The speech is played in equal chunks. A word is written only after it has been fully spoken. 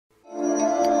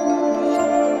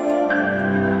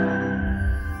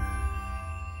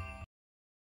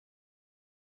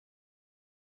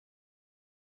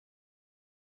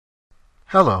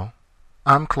Hello,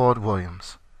 I'm Claude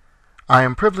Williams. I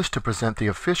am privileged to present the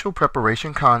official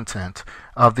preparation content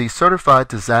of the Certified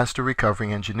Disaster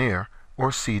Recovery Engineer,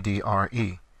 or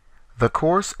CDRE. The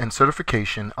course and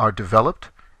certification are developed,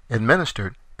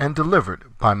 administered, and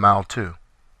delivered by Mile 2.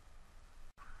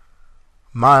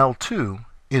 Mile 2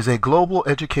 is a global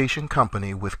education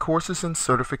company with courses and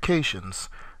certifications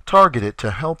targeted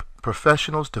to help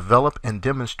professionals develop and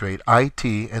demonstrate IT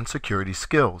and security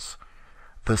skills.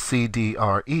 The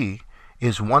CDRE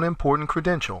is one important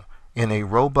credential in a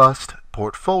robust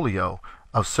portfolio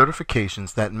of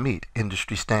certifications that meet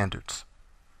industry standards.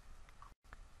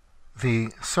 The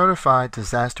Certified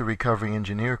Disaster Recovery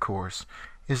Engineer course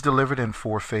is delivered in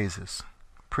 4 phases: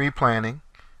 pre-planning,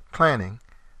 planning,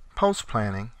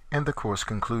 post-planning, and the course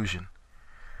conclusion.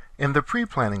 In the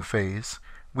pre-planning phase,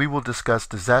 we will discuss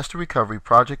disaster recovery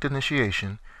project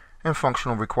initiation and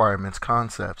functional requirements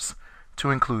concepts to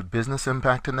include business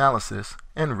impact analysis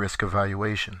and risk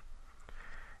evaluation.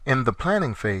 In the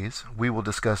planning phase, we will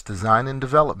discuss design and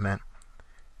development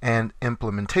and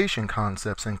implementation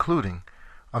concepts including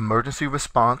emergency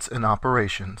response and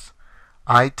operations,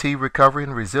 IT recovery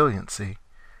and resiliency,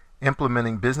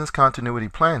 implementing business continuity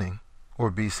planning,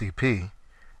 or BCP,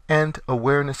 and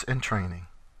awareness and training.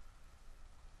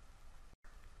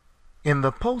 In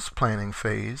the post-planning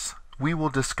phase, we will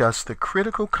discuss the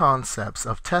critical concepts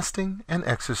of testing and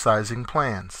exercising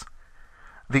plans.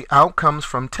 The outcomes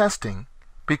from testing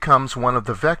becomes one of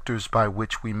the vectors by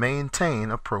which we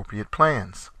maintain appropriate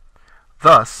plans.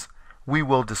 Thus, we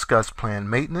will discuss plan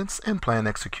maintenance and plan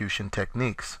execution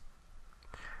techniques.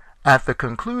 At the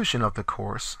conclusion of the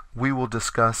course, we will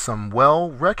discuss some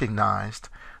well-recognized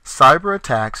cyber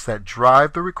attacks that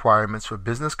drive the requirements for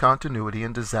business continuity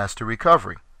and disaster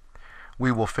recovery.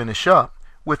 We will finish up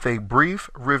with a brief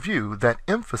review that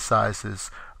emphasizes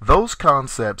those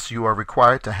concepts you are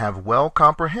required to have well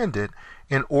comprehended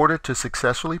in order to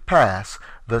successfully pass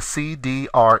the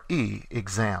CDRE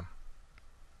exam.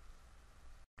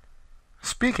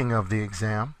 Speaking of the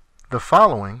exam, the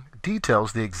following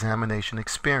details the examination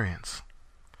experience.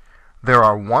 There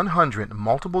are 100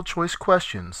 multiple choice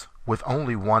questions with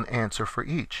only one answer for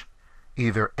each,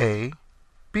 either A,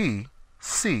 B,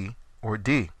 C, or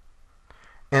D.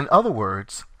 In other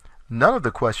words, none of the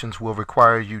questions will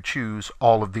require you choose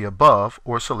all of the above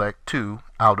or select 2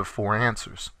 out of 4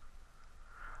 answers.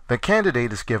 The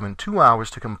candidate is given 2 hours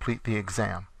to complete the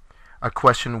exam. A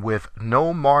question with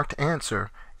no marked answer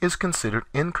is considered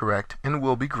incorrect and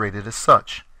will be graded as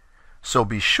such, so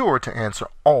be sure to answer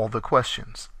all the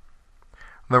questions.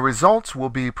 The results will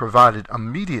be provided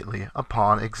immediately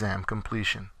upon exam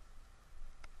completion.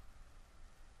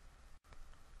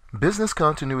 Business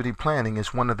continuity planning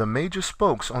is one of the major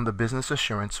spokes on the business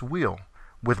assurance wheel,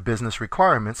 with business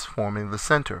requirements forming the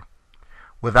center.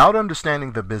 Without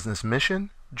understanding the business mission,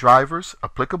 drivers,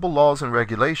 applicable laws and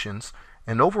regulations,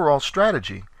 and overall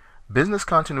strategy, business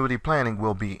continuity planning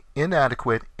will be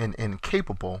inadequate and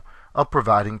incapable of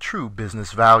providing true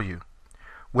business value.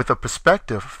 With a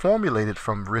perspective formulated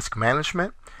from risk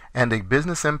management and a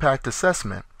business impact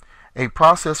assessment, a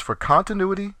process for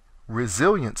continuity,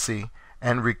 resiliency,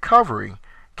 and recovery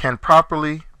can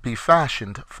properly be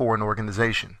fashioned for an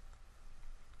organization.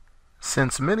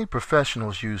 Since many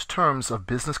professionals use terms of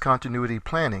business continuity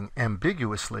planning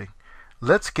ambiguously,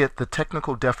 let's get the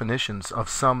technical definitions of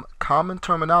some common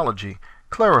terminology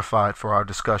clarified for our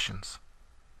discussions.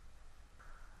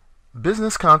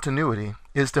 Business continuity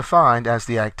is defined as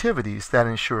the activities that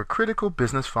ensure critical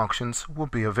business functions will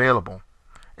be available,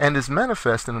 and is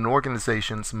manifest in an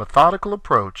organization's methodical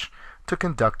approach to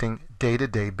conducting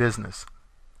day-to-day business.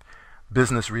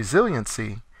 Business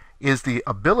resiliency is the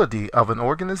ability of an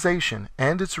organization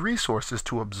and its resources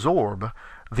to absorb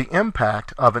the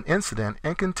impact of an incident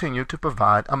and continue to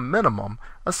provide a minimum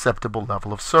acceptable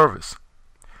level of service.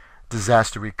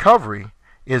 Disaster recovery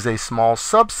is a small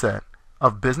subset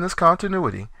of business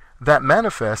continuity that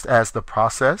manifests as the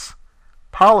process,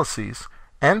 policies,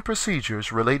 and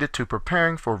procedures related to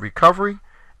preparing for recovery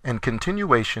and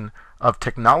continuation of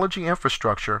technology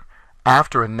infrastructure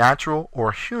after a natural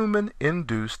or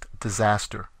human-induced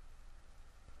disaster.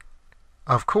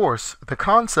 Of course, the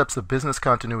concepts of business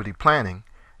continuity planning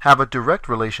have a direct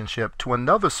relationship to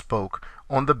another spoke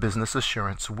on the business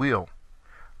assurance wheel,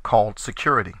 called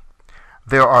security.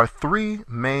 There are 3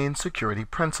 main security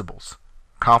principles: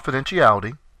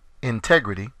 confidentiality,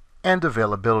 integrity, and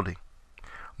availability,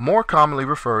 more commonly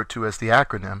referred to as the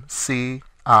acronym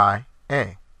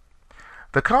CIA.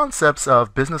 The concepts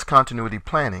of business continuity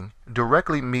planning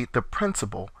directly meet the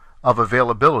principle of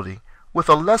availability with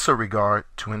a lesser regard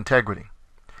to integrity.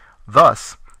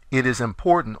 Thus, it is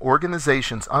important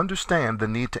organizations understand the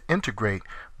need to integrate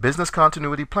business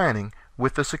continuity planning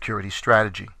with the security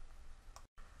strategy.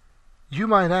 You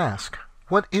might ask,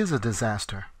 what is a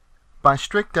disaster? By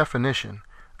strict definition,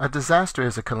 a disaster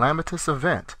is a calamitous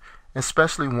event,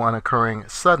 especially one occurring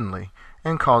suddenly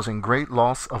and causing great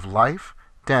loss of life,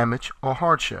 damage, or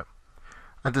hardship.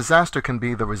 A disaster can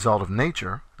be the result of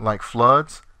nature, like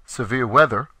floods, severe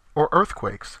weather, or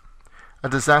earthquakes. A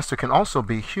disaster can also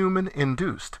be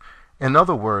human-induced, in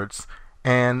other words,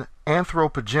 an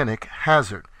anthropogenic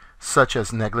hazard, such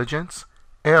as negligence,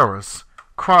 errors,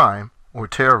 crime, or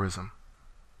terrorism.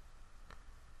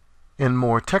 In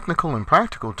more technical and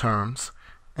practical terms,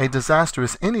 a disaster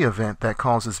is any event that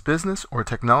causes business or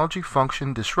technology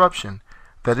function disruption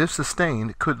that, if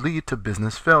sustained, could lead to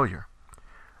business failure.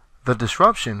 The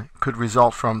disruption could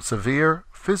result from severe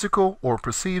physical or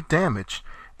perceived damage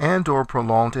and/or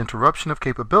prolonged interruption of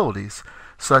capabilities,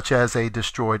 such as a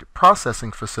destroyed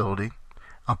processing facility,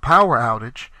 a power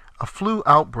outage, a flu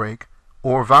outbreak,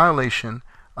 or violation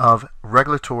of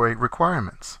regulatory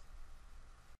requirements.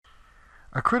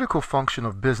 A critical function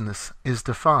of business is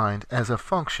defined as a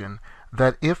function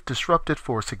that, if disrupted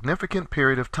for a significant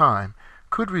period of time,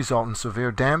 could result in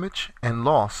severe damage and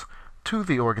loss to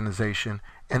the organization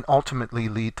and ultimately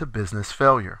lead to business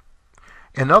failure.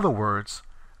 In other words,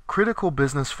 critical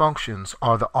business functions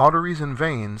are the arteries and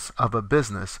veins of a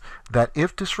business that,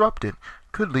 if disrupted,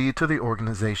 could lead to the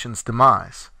organization's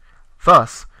demise.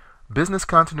 Thus, business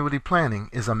continuity planning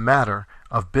is a matter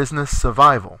of business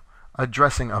survival,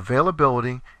 addressing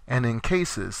availability and, in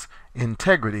cases,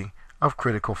 integrity of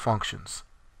critical functions.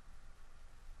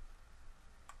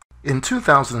 In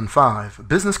 2005,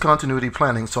 business continuity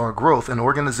planning saw a growth in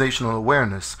organizational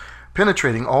awareness,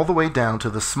 penetrating all the way down to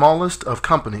the smallest of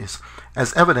companies,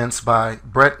 as evidenced by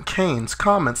Brett Kane's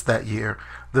comments that year,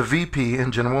 the VP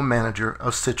and General Manager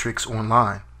of Citrix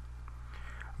Online.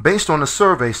 Based on a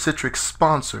survey Citrix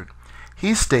sponsored,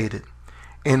 he stated,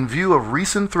 "In view of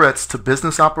recent threats to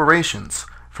business operations,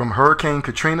 from Hurricane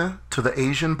Katrina to the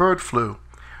Asian bird flu,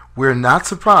 we're not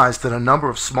surprised that a number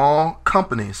of small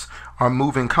companies are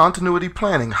moving continuity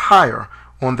planning higher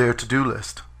on their to-do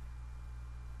list."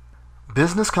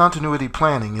 Business continuity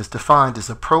planning is defined as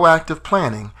a proactive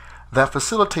planning that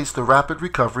facilitates the rapid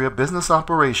recovery of business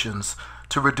operations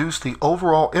to reduce the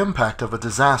overall impact of a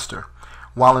disaster,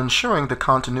 while ensuring the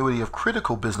continuity of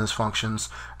critical business functions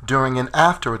during and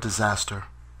after a disaster.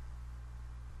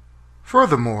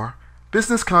 Furthermore,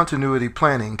 business continuity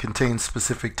planning contains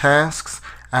specific tasks,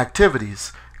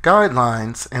 activities,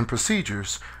 guidelines, and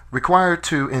procedures required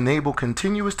to enable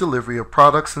continuous delivery of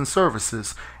products and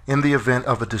services in the event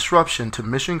of a disruption to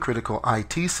mission-critical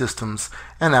IT systems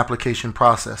and application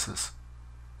processes.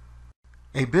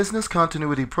 A business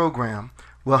continuity program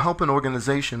will help an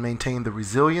organization maintain the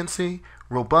resiliency,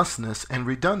 robustness, and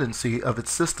redundancy of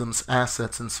its systems,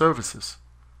 assets, and services.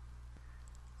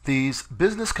 These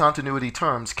business continuity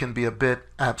terms can be a bit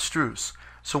abstruse,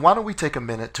 so why don't we take a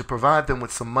minute to provide them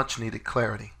with some much-needed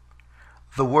clarity.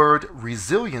 The word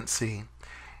resiliency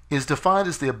is defined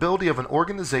as the ability of an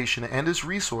organization and its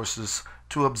resources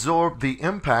to absorb the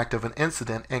impact of an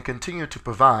incident and continue to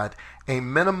provide a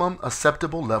minimum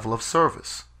acceptable level of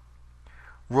service.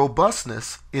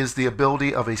 Robustness is the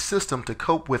ability of a system to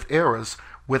cope with errors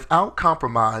without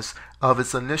compromise of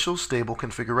its initial stable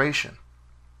configuration.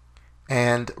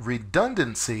 And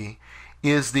redundancy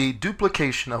is the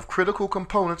duplication of critical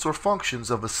components or functions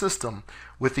of a system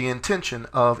with the intention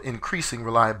of increasing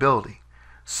reliability,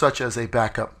 such as a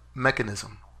backup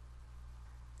mechanism.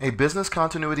 A business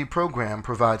continuity program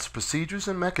provides procedures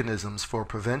and mechanisms for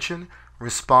prevention,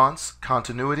 response,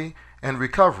 continuity, and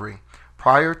recovery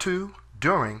prior to,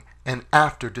 during, and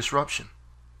after disruption.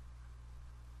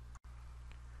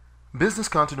 Business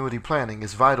continuity planning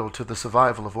is vital to the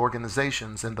survival of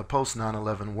organizations in the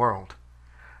post-9/11 world.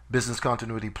 Business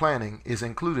continuity planning is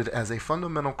included as a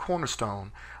fundamental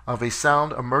cornerstone of a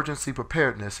sound emergency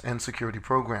preparedness and security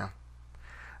program.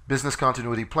 Business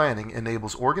continuity planning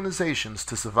enables organizations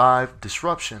to survive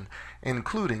disruption,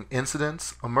 including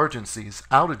incidents, emergencies,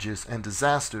 outages, and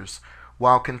disasters,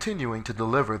 while continuing to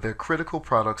deliver their critical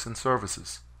products and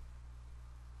services.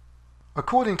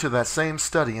 According to that same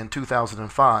study in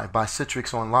 2005 by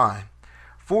Citrix Online,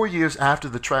 4 years after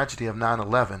the tragedy of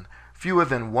 9/11, fewer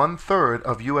than 1/3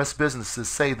 of U.S. businesses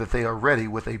say that they are ready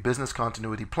with a business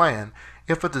continuity plan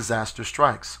if a disaster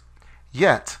strikes.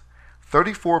 Yet,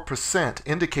 34%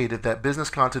 indicated that business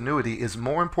continuity is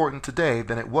more important today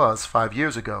than it was 5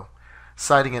 years ago,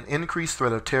 citing an increased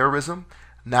threat of terrorism,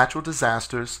 natural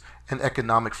disasters, and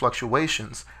economic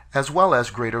fluctuations, as well as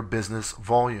greater business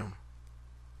volume.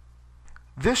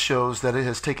 This shows that it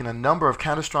has taken a number of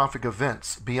catastrophic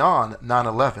events beyond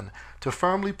 9/11 to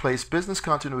firmly place business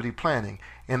continuity planning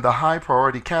in the high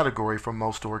priority category for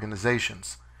most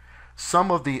organizations. Some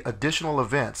of the additional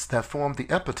events that form the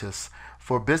impetus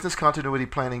for business continuity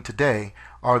planning today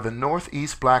are the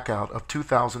Northeast blackout of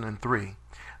 2003,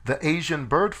 the Asian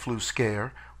bird flu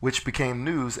scare, which became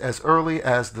news as early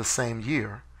as the same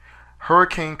year,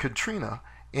 Hurricane Katrina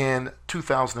in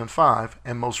 2005,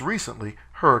 and most recently,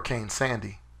 Hurricane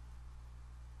Sandy.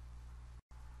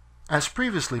 As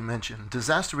previously mentioned,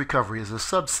 disaster recovery is a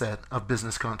subset of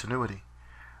business continuity.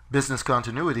 Business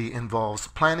continuity involves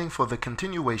planning for the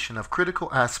continuation of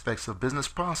critical aspects of business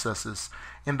processes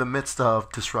in the midst of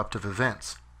disruptive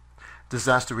events.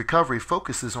 Disaster recovery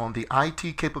focuses on the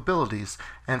IT capabilities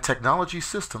and technology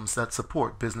systems that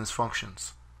support business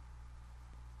functions.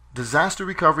 Disaster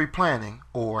recovery planning,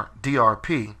 or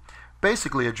DRP,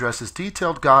 basically addresses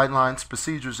detailed guidelines,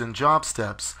 procedures, and job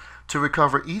steps to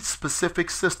recover each specific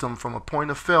system from a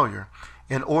point of failure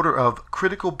in order of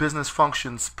critical business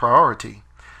functions priority,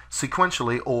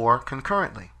 sequentially or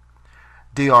concurrently.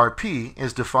 DRP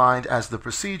is defined as the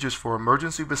procedures for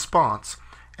emergency response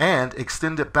and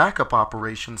extended backup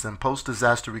operations and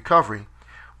post-disaster recovery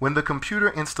when the computer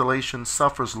installation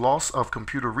suffers loss of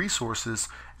computer resources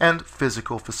and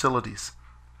physical facilities.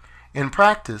 In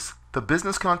practice, the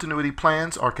business continuity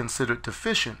plans are considered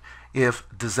deficient if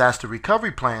disaster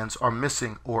recovery plans are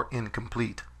missing or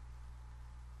incomplete.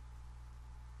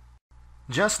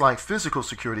 Just like physical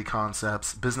security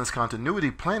concepts, business continuity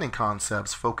planning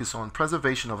concepts focus on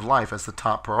preservation of life as the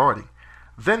top priority,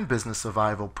 then business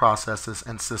survival processes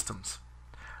and systems.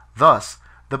 Thus,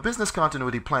 the business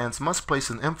continuity plans must place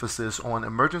an emphasis on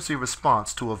emergency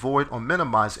response to avoid or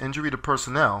minimize injury to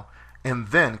personnel and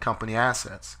then company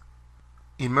assets.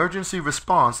 Emergency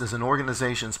response is an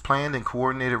organization's planned and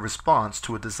coordinated response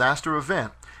to a disaster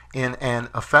event in an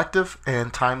effective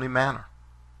and timely manner.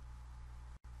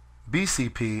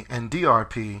 BCP and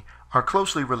DRP are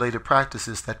closely related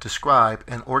practices that describe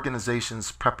an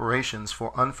organization's preparations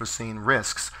for unforeseen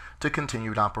risks to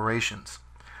continued operations.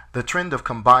 The trend of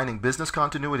combining business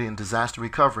continuity and disaster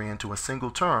recovery into a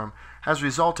single term has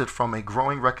resulted from a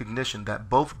growing recognition that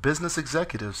both business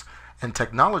executives and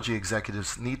technology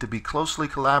executives need to be closely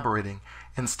collaborating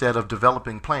instead of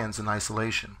developing plans in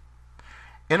isolation.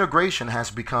 Integration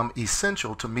has become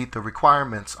essential to meet the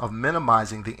requirements of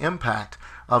minimizing the impact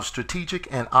of strategic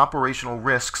and operational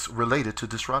risks related to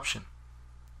disruption.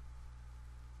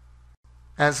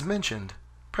 As mentioned,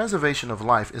 preservation of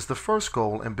life is the first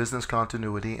goal in business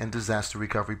continuity and disaster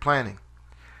recovery planning.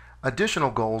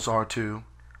 Additional goals are to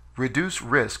reduce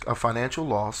risk of financial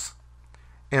loss,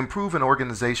 improve an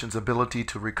organization's ability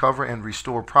to recover and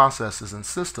restore processes and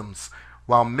systems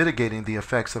while mitigating the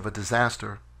effects of a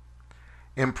disaster,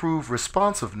 improve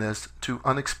responsiveness to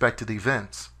unexpected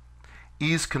events,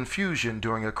 ease confusion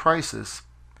during a crisis,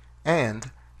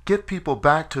 and get people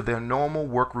back to their normal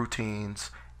work routines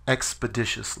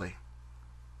expeditiously.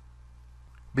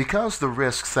 Because the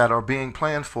risks that are being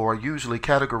planned for are usually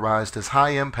categorized as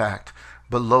high impact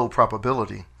but low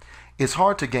probability, it's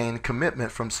hard to gain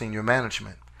commitment from senior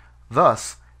management.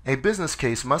 Thus, a business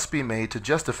case must be made to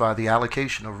justify the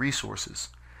allocation of resources.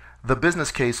 The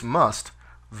business case must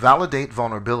validate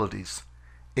vulnerabilities,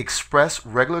 express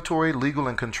regulatory, legal,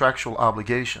 and contractual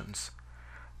obligations,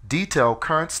 detail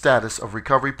current status of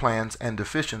recovery plans and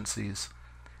deficiencies,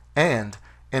 and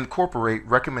incorporate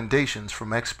recommendations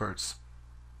from experts.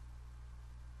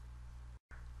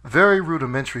 Very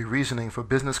rudimentary reasoning for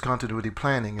business continuity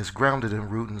planning is grounded in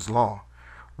Rutan's Law,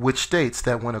 which states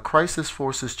that when a crisis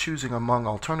forces choosing among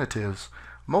alternatives,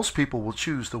 most people will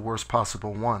choose the worst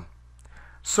possible one.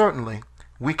 Certainly,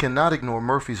 we cannot ignore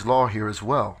Murphy's Law here as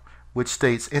well, which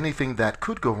states anything that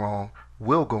could go wrong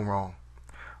will go wrong.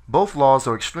 Both laws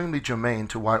are extremely germane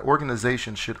to why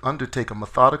organizations should undertake a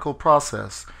methodical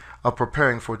process of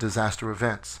preparing for disaster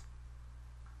events.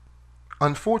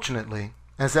 Unfortunately,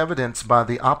 as evidenced by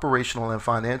the operational and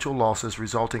financial losses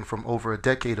resulting from over a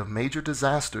decade of major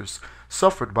disasters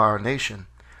suffered by our nation,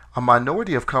 a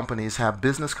minority of companies have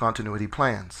business continuity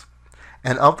plans.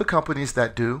 And of the companies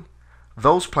that do,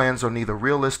 those plans are neither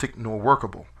realistic nor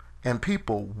workable, and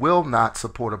people will not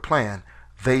support a plan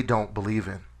they don't believe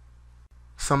in.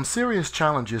 Some serious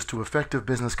challenges to effective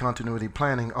business continuity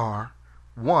planning are: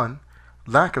 1.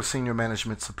 Lack of senior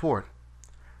management support.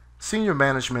 Senior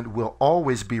management will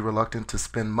always be reluctant to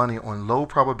spend money on low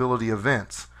probability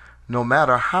events, no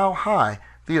matter how high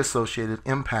the associated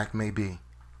impact may be.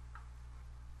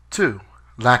 2.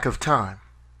 Lack of time.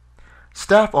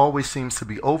 Staff always seems to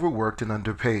be overworked and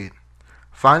underpaid.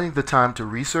 Finding the time to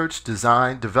research,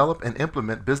 design, develop, and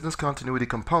implement business continuity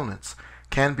components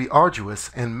can be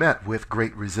arduous and met with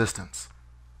great resistance.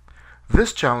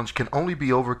 This challenge can only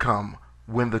be overcome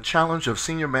when the challenge of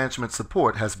senior management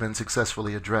support has been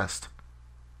successfully addressed.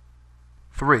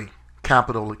 3.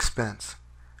 Capital expense.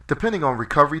 Depending on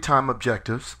recovery time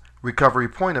objectives, recovery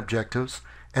point objectives,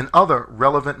 and other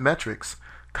relevant metrics,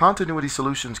 continuity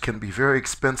solutions can be very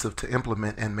expensive to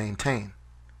implement and maintain.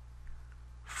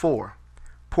 4.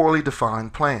 Poorly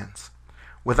defined plans.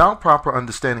 Without proper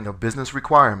understanding of business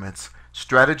requirements,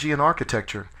 strategy and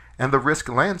architecture, and the risk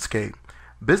landscape,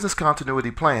 business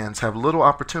continuity plans have little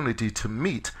opportunity to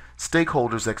meet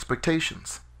stakeholders'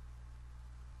 expectations.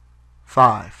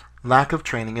 5. Lack of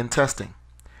training and testing.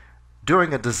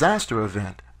 During a disaster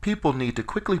event, people need to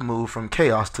quickly move from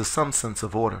chaos to some sense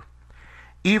of order.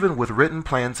 Even with written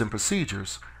plans and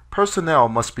procedures, personnel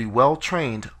must be well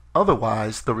trained,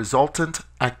 otherwise the resultant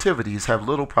activities have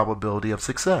little probability of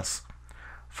success.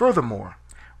 Furthermore,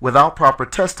 without proper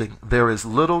testing, there is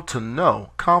little to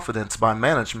no confidence by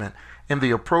management in the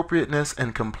appropriateness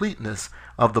and completeness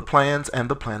of the plans and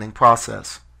the planning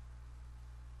process.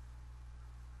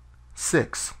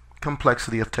 6.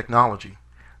 Complexity of technology.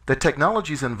 The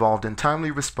technologies involved in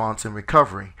timely response and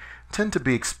recovery tend to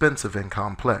be expensive and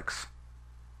complex.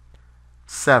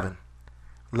 7.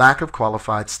 Lack of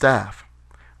qualified staff.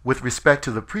 With respect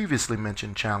to the previously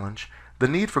mentioned challenge, the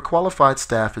need for qualified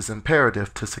staff is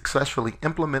imperative to successfully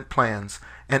implement plans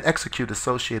and execute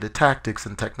associated tactics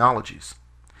and technologies.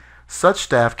 Such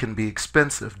staff can be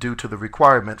expensive due to the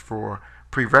requirement for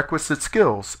prerequisite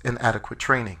skills and adequate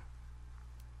training.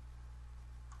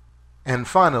 And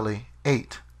finally,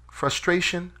 8.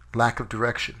 Frustration, lack of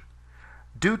direction.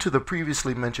 Due to the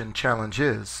previously mentioned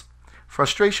challenges,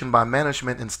 frustration by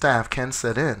management and staff can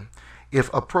set in if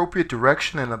appropriate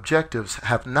direction and objectives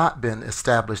have not been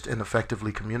established and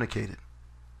effectively communicated.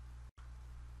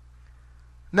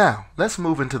 Now, let's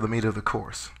move into the meat of the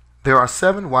course. There are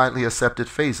 7 widely accepted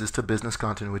phases to business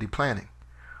continuity planning.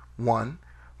 1.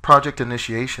 Project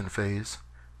initiation phase.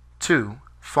 2.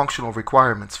 Functional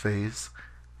requirements phase.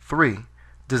 3.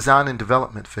 Design and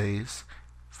development phase.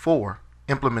 4.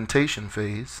 Implementation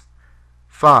phase.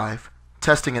 5.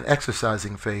 Testing and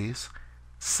exercising phase.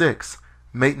 6.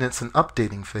 Maintenance and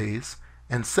updating phase.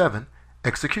 And 7.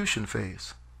 Execution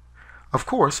phase. Of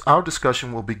course, our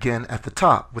discussion will begin at the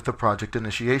top with the project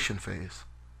initiation phase.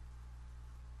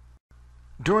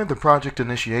 During the project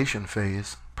initiation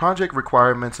phase, project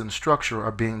requirements and structure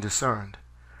are being discerned.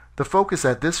 The focus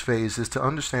at this phase is to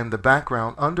understand the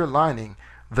background underlining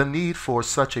the need for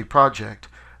such a project,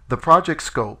 the project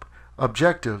scope,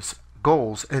 objectives,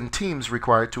 goals, and teams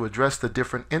required to address the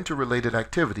different interrelated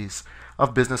activities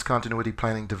of business continuity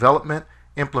planning development,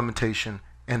 implementation,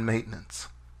 and maintenance.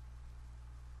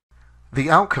 The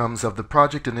outcomes of the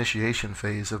project initiation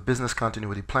phase of business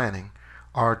continuity planning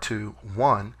are to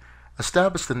 1.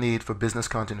 Establish the need for business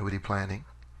continuity planning.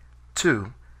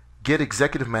 2. Get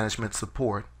executive management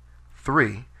support.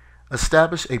 3.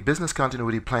 Establish a business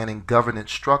continuity planning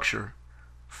governance structure.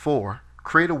 4.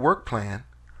 Create a work plan.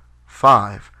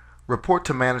 5. Report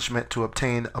to management to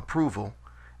obtain approval.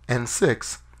 And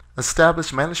 6.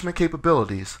 Establish management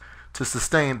capabilities to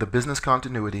sustain the business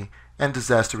continuity and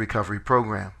disaster recovery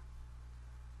program.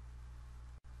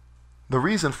 The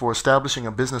reason for establishing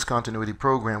a business continuity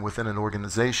program within an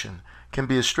organization can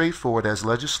be as straightforward as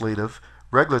legislative,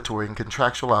 regulatory, and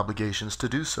contractual obligations to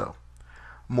do so.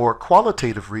 More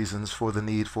qualitative reasons for the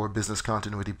need for a business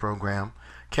continuity program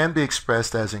can be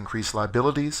expressed as increased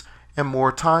liabilities and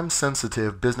more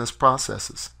time-sensitive business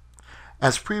processes.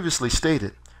 As previously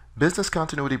stated, business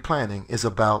continuity planning is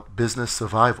about business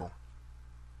survival.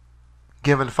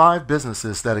 Given 5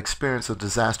 businesses that experience a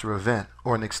disaster event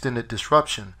or an extended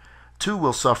disruption, 2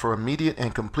 will suffer immediate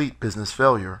and complete business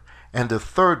failure, and the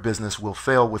 3rd business will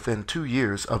fail within 2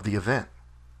 years of the event.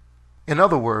 In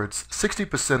other words,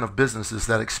 60% of businesses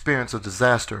that experience a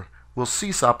disaster will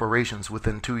cease operations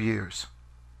within 2 years.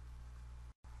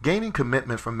 Gaining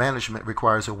commitment from management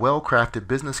requires a well-crafted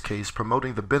business case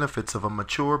promoting the benefits of a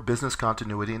mature business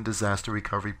continuity and disaster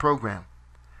recovery program.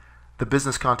 The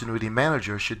business continuity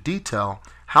manager should detail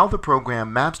how the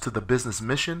program maps to the business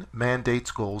mission, mandates,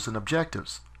 goals, and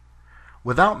objectives.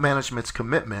 Without management's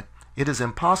commitment, it is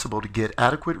impossible to get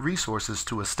adequate resources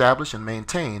to establish and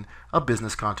maintain a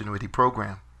business continuity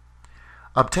program.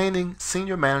 Obtaining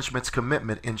senior management's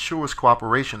commitment ensures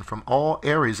cooperation from all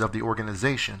areas of the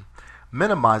organization,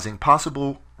 minimizing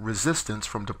possible resistance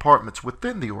from departments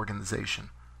within the organization.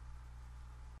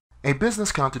 A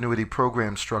business continuity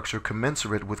program structure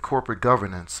commensurate with corporate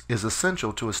governance is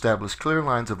essential to establish clear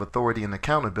lines of authority and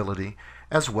accountability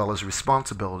as well as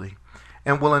responsibility,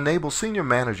 and will enable senior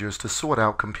managers to sort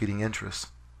out competing interests.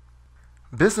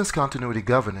 Business continuity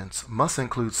governance must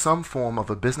include some form of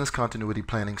a business continuity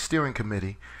planning steering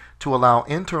committee to allow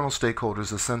internal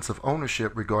stakeholders a sense of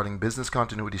ownership regarding business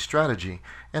continuity strategy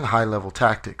and high-level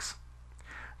tactics.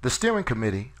 The steering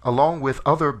committee, along with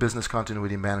other business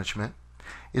continuity management,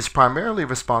 is primarily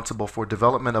responsible for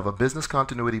development of a business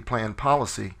continuity plan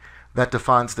policy that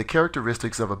defines the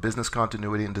characteristics of a business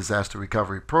continuity and disaster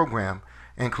recovery program,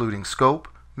 including scope,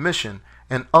 mission,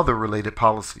 and other related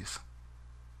policies.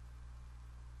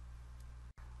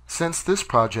 Since this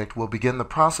project will begin the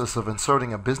process of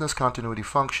inserting a business continuity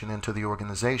function into the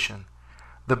organization,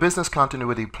 the business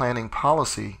continuity planning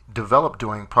policy developed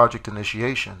during project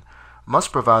initiation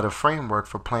must provide a framework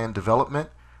for plan development,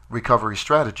 recovery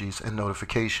strategies, and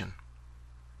notification.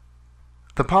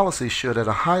 The policy should at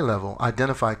a high level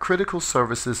identify critical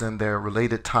services and their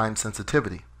related time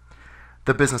sensitivity.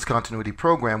 The business continuity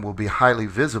program will be highly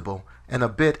visible and a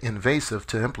bit invasive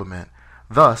to implement,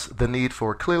 thus the need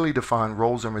for clearly defined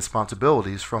roles and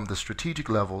responsibilities from the strategic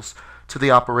levels to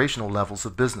the operational levels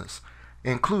of business,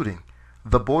 including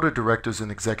the board of directors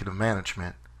and executive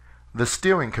management, the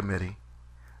steering committee,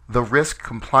 the risk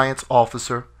compliance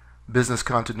officer, business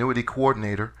continuity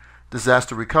coordinator,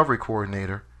 disaster recovery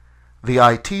coordinator, the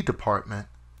IT department,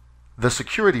 the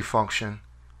security function,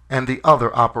 and the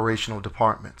other operational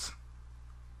departments.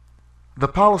 The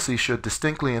policy should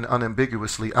distinctly and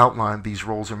unambiguously outline these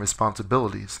roles and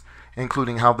responsibilities,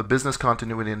 including how the business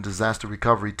continuity and disaster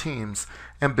recovery teams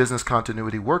and business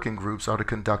continuity working groups are to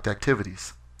conduct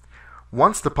activities.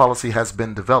 Once the policy has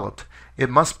been developed, it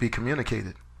must be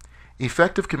communicated.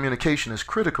 Effective communication is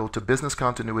critical to business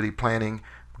continuity planning,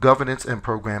 governance, and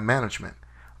program management.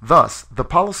 Thus, the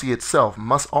policy itself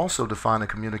must also define a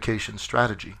communication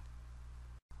strategy.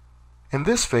 In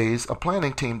this phase, a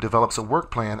planning team develops a work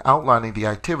plan outlining the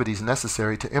activities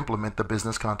necessary to implement the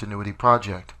business continuity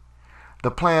project.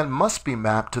 The plan must be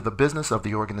mapped to the business of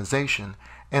the organization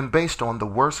and based on the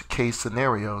worst case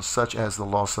scenarios such as the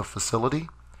loss of facility,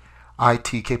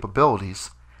 IT capabilities,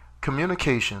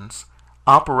 communications,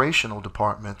 operational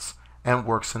departments, and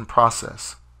works in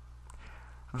process.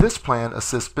 This plan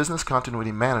assists business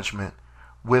continuity management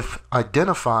with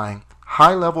identifying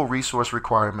high-level resource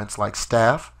requirements like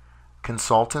staff,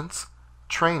 consultants,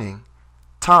 training,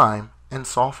 time, and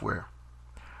software.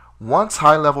 Once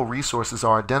high-level resources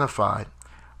are identified,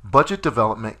 budget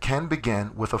development can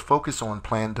begin with a focus on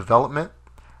plan development,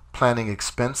 planning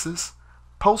expenses,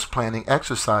 post-planning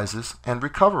exercises, and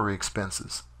recovery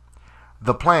expenses.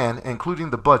 The plan,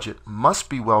 including the budget, must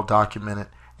be well documented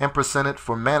and presented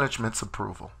for management's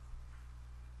approval.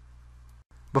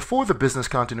 Before the business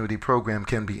continuity program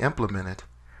can be implemented,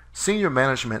 senior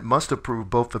management must approve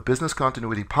both the business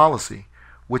continuity policy,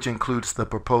 which includes the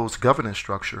proposed governance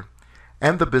structure,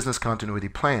 and the business continuity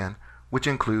plan, which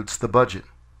includes the budget.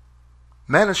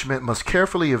 Management must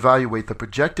carefully evaluate the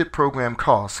projected program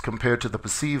costs compared to the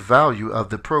perceived value of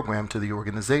the program to the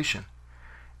organization.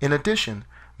 In addition,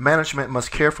 management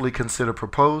must carefully consider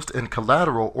proposed and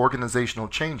collateral organizational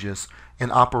changes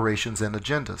in operations and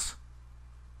agendas.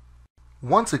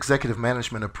 Once executive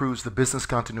management approves the business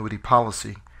continuity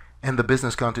policy and the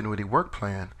business continuity work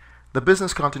plan, the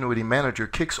business continuity manager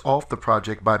kicks off the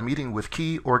project by meeting with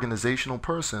key organizational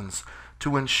persons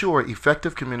to ensure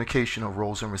effective communication of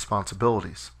roles and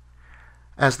responsibilities.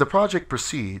 As the project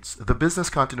proceeds, the business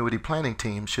continuity planning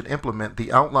team should implement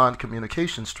the outlined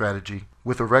communication strategy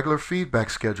with a regular feedback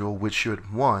schedule which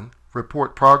should 1.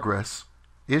 Report progress,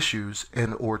 issues,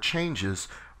 and/or changes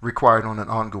required on an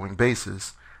ongoing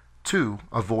basis, 2.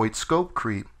 Avoid scope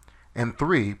creep, and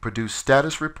 3. Produce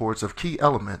status reports of key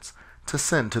elements to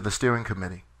send to the steering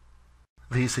committee.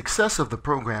 The success of the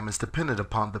program is dependent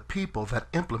upon the people that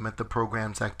implement the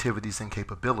program's activities and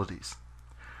capabilities.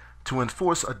 To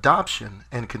enforce adoption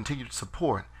and continued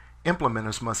support,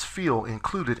 implementers must feel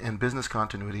included in business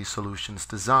continuity solutions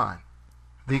design.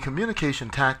 The communication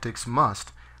tactics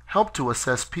must help to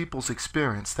assess people's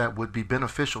experience that would be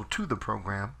beneficial to the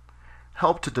program,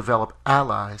 help to develop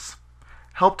allies,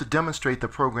 help to demonstrate the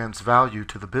program's value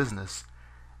to the business,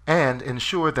 and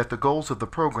ensure that the goals of the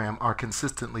program are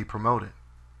consistently promoted.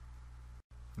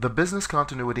 The Business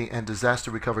Continuity and Disaster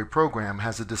Recovery Program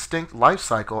has a distinct life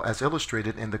cycle as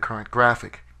illustrated in the current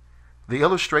graphic. The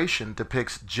illustration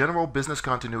depicts general business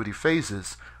continuity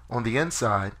phases on the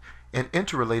inside and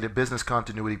interrelated business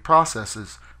continuity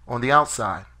processes on the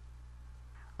outside.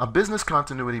 A business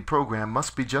continuity program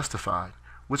must be justified,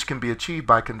 which can be achieved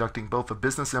by conducting both a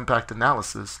business impact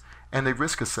analysis and a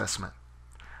risk assessment.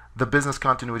 The business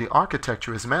continuity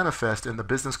architecture is manifest in the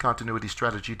business continuity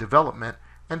strategy development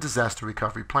and disaster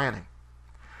recovery planning.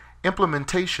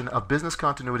 Implementation of business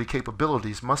continuity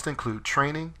capabilities must include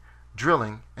training,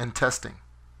 drilling, and testing.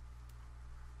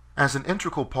 As an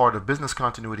integral part of business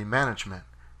continuity management,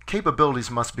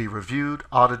 capabilities must be reviewed,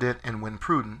 audited, and when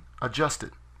prudent,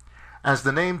 adjusted. As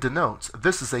the name denotes,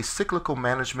 this is a cyclical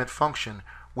management function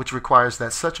which requires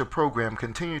that such a program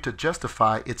continue to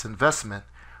justify its investment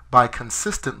by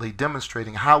consistently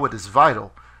demonstrating how it is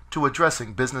vital to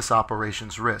addressing business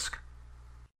operations risk.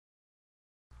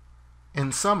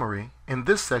 In summary, in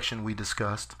this section we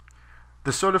discussed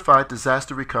the Certified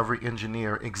Disaster Recovery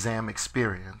Engineer exam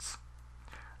experience,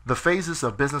 the phases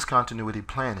of business continuity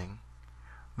planning,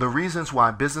 the reasons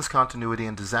why business continuity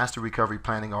and disaster recovery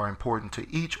planning are important to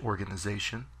each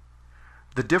organization,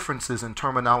 the differences in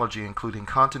terminology including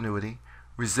continuity,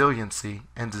 resiliency,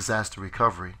 and disaster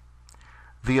recovery,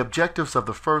 the objectives of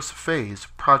the first phase,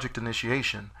 project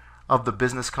initiation, of the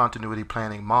business continuity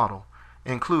planning model,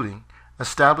 including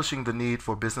establishing the need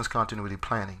for business continuity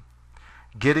planning,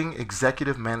 getting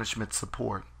executive management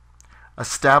support,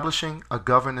 establishing a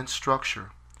governance structure,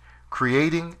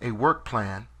 creating a work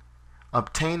plan,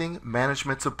 obtaining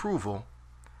management's approval,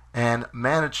 and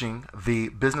managing the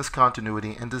business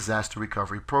continuity and disaster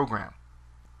recovery program.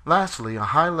 Lastly, a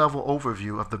high-level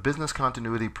overview of the business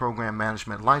continuity program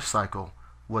management lifecycle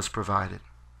was provided.